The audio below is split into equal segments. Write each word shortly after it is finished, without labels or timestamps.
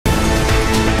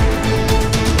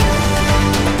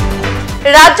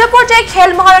রাজ্য পর্যায়ে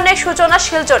খেল মহারণের সূচনা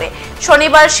শিলচরে।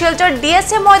 শনিবার শিলচর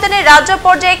ডিএসএ ময়দানে রাজ্য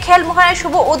পর্যায়ে খেল মহারণের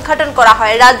শুভ উদ্ঘাটন করা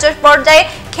হয়। রাজ্য পর্যায়ে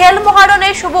খেল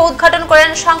মহারণের শুভ উদ্ঘাটন করেন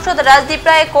সাংসদ রাজদীপ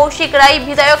রায়, কৌশিক রায়,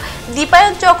 বিধায়ক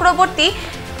দীপায়ন চক্রবর্তী,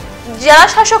 জেলা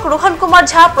শাসক রোহন কুমার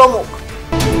ঝা প্রমুখ।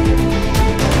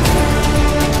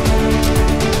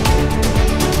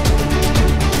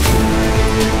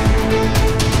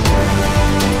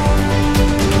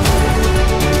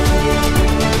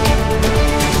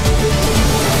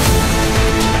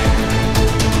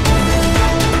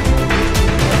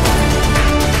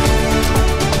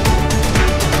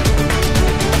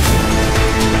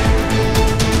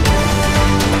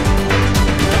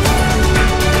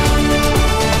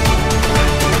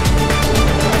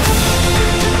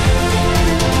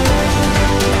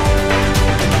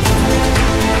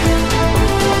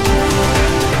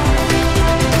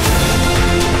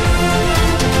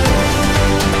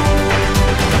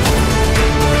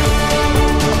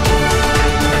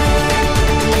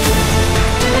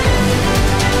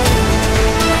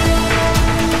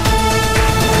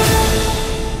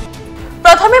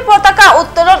 প্রথমে পতাকা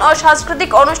উত্তোলন ও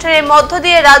সাংস্কৃতিক অনুষ্ঠানের মধ্য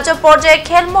দিয়ে রাজ্য পর্যায়ে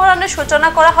খেল মহারণের সূচনা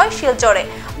করা হয় শিলচরে।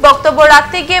 বক্তব্য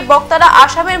রাখতে গিয়ে বক্তারা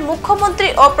আসামের মুখ্যমন্ত্রী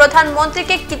ও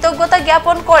প্রধানমন্ত্রীকে কৃতজ্ঞতা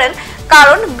জ্ঞাপন করেন,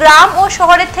 কারণ গ্রাম ও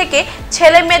শহরের থেকে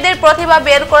ছেলে মেয়েদের প্রতিভা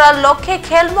বের করার লক্ষ্যে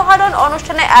খেল মহারণ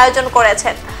অনুষ্ঠানের আয়োজন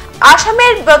করেছেন।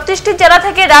 আসামের 32টি জেলা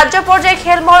থেকে রাজ্য পর্যায়ে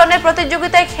খেল মহারণের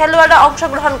প্রতিযোগিতায় খেলোয়াড়রা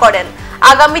অংশগ্রহণ করেন।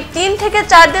 আগামী 3 থেকে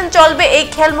 4 দিন চলবে এই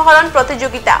খেল মহারণ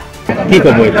প্রতিযোগিতা।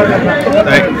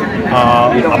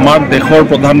 আমার দেশের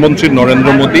প্রধানমন্ত্রী নরেন্দ্র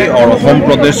মোদী আর অসম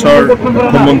প্রদেশের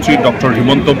মুখ্যমন্ত্রী ডক্টর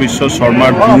হিমন্ত বিশ্ব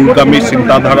শর্মার দূরগামী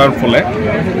চিন্তাধারার ফলে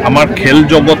আমার খেল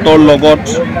জগতৰ লগত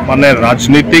মানে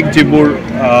ৰাজনৈতিক যিবোৰ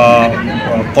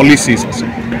পলিচিজ আছে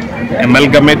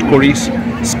এমেলগামেট কৰি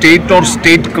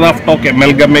স্টেট ক্ৰাফ্টক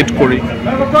এমেলগামেট কৰি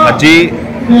আজি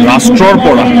ৰাষ্ট্ৰৰ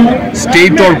পৰা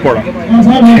ষ্টেটৰ পৰা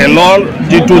খেলৰ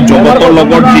যিটো জগতৰ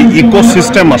লগত যি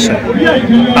ইক'চিষ্টেম আছে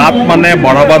তাত মানে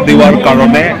বঢ়াবা দিয়াৰ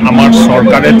কাৰণে আমাৰ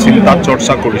চৰকাৰে চিন্তা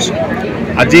চৰ্চা কৰিছে।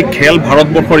 আজি খেল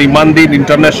ভাৰতবৰ্ষৰ ইমান দিন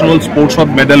ইণ্টাৰনেশ্যনেল স্পৰ্টছত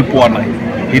মেডেল পোৱা নাই।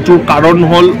 এইটোৰ কাৰণ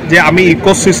হ'ল যে আমি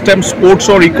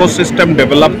স্পৰ্টছৰ ইক'চিষ্টেম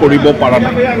ডেভেলপ কৰিব পৰা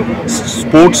নাই।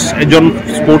 এজন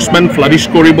স্পৰ্টছমেন ফ্লাৰিছ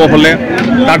কৰিব হ'লে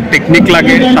তাৰ টেকনিক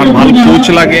লাগে, তাৰ ভাল কোচ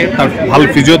লাগে, তাৰ ভাল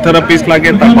ফিজিঅ'থেৰাপিষ্ট লাগে,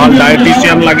 তাৰ ভাল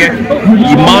ডায়েটিচিয়ান লাগে।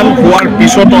 ইমান হোৱাৰ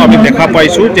পিছতো আমি দেখা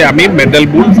পাইছোঁ যে আমি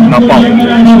মেডেলবোৰ নাপাওঁ।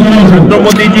 নৰেন্দ্ৰ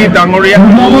মোদীজী ডাঙৰীয়া,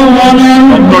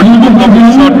 ডক্টৰ হিমন্ত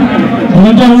বিশ্ব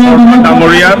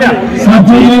ডাঙৰীয়া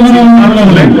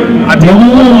আজি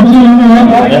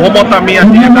অসমত আমি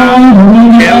আজি এটা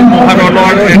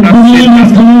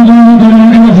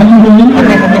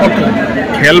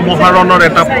খেল মহাৰণৰ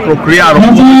এটা প্ৰক্ৰিয়া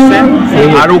আৰম্ভ হৈছে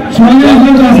আৰু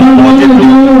যিটো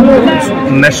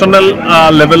নেশ্যনেল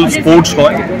লেভেল স্পৰ্টছ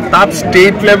হয় তাত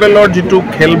ষ্টেট লেভেলৰ যিটো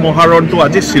খেল মহাৰণটো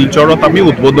আজি শিলচৰত আমি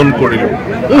উদ্বোধন কৰিলোঁ।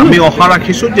 আমি আশা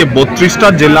ৰাখিছোঁ যে 32টা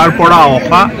জিলাৰ পৰা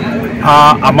অহা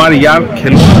আমাৰ ইয়াৰ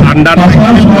খেলুৱৈ আণ্ডাৰ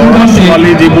ল'ৰা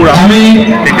ছোৱালী যিবোৰ আছে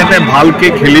তেখেতে ভালকৈ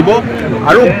খেলিব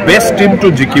আৰু বেষ্ট টিমটো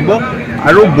জিকিব।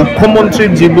 আৰু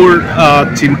মুখ্যমন্ত্ৰীৰ যিবোৰ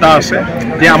চিন্তা আছে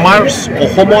যে আমাৰ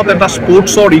অসমত এটা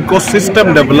স্পৰ্টছৰ ইক'চিষ্টেম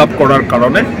ডেভেলপ কৰাৰ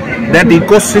কাৰণে ডেট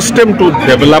ইক'চিষ্টেমটো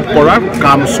ডেভেলপ কৰাৰ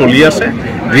কাম চলি আছে।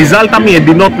 ৰিজাল্ট আমি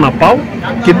এদিনত নাপাওঁ,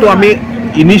 কিন্তু আমি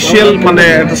ইনিচিয়েল মানে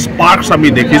স্পাৰ্কছ আমি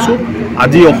দেখিছোঁ।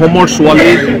 আজি অসমৰ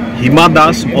ছোৱালী হিমা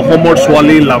দাস, অসমৰ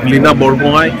ছোৱালী লাভলীনা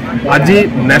বৰগোহাঁই আজি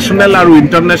নেশ্যনেল আৰু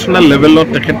ইণ্টাৰনেশ্যনেল লেভেলত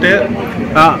তেখেতে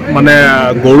মানে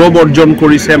গৌৰৱ অৰ্জন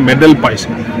কৰিছে, মেডেল পাইছে।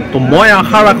 তো মই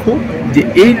আশা ৰাখোঁ যে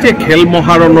এই যে খেল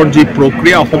মহাৰণৰ যি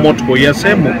প্ৰক্ৰিয়া অসমত হৈ আছে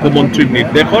মুখ্যমন্ত্ৰীৰ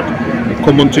নিৰ্দেশত,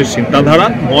 মুখ্যমন্ত্ৰীৰ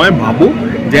চিন্তাধাৰাত, মই ভাবোঁ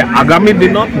যে আগামী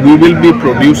দিনত উই উইল বি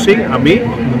প্ৰডিউচিং আমি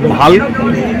ভাল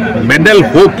মেডেল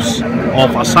হোপছ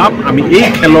অফ আসাম। আমি এই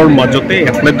খেলৰ মাজতে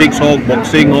এথলেটিক্স হওক,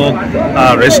 বক্সিং হওক,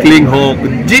 ৰেচলিং হওক,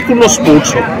 যিকোনো স্পৰ্টছ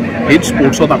হওক, এই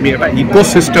স্পৰ্টছত আমি এটা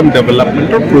ইক'চিষ্টেম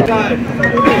ডেভেলপমেণ্টৰ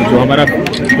जो हमारा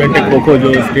इवेंट है खो-खो जो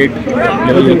स्टेट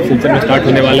लेवल सिलचर में स्टार्ट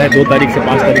होने वाला है 2 तारीख से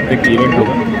 5 तारीख तक की इवेंट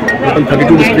होगा। टोटल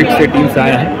 32 डिस्ट्रिक्ट से टीम्स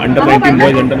आए हैं। Under 19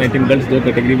 boys, under 19 girls 2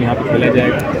 category में यहाँ पे खेला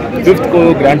जाएगा। 5th को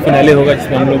ग्रैंड फिनाले होगा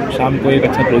जिसमें हम लोग शाम को एक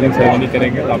अच्छा क्लोजिंग सेरेमनी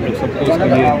करेंगे। तो आप लोग सबको इसके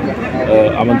लिए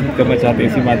आमंत्रित करना चाहते हैं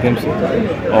इसी माध्यम से।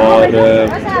 और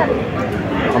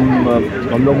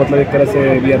हम लोग मतलब एक तरह से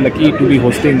we are lucky to be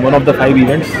hosting one of the 5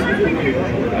 events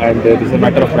and this is a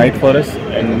matter of pride for us.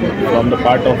 And from the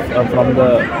side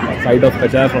of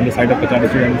Kachar, from the side of Kachar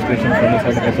District Administration, from the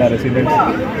side of Kachar residents,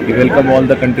 we welcome all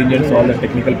the contingents, all the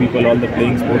technical people, all the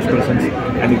playing sports persons,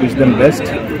 and we wish them best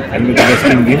and with the best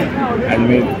in game. and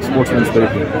made sportsmen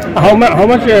spirit. How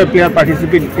much player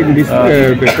participate in this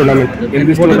tournament? In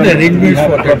this What are the tournament, arrangements we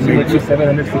have for approximately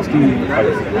 760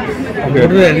 participants.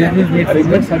 What are the arrangements made for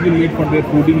Arrangements have been made for their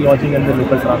fooding, lodging, and the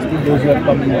local transport. Those who have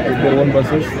come with their own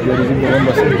buses, they are using their own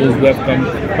buses. Those who have come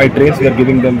by trains, we are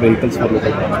giving them vehicles for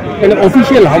local transport. And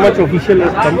official, how much official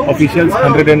has come? Officials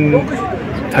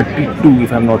 132, if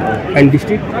I'm not wrong. And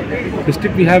district?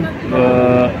 District, we have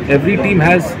every team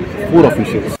has 4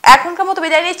 officials. এখনকার মতো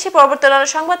বিদায় নিচ্ছি। পরবর্তী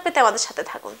সংবাদ পেতে আমাদের সাথে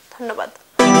থাকুন। ধন্যবাদ।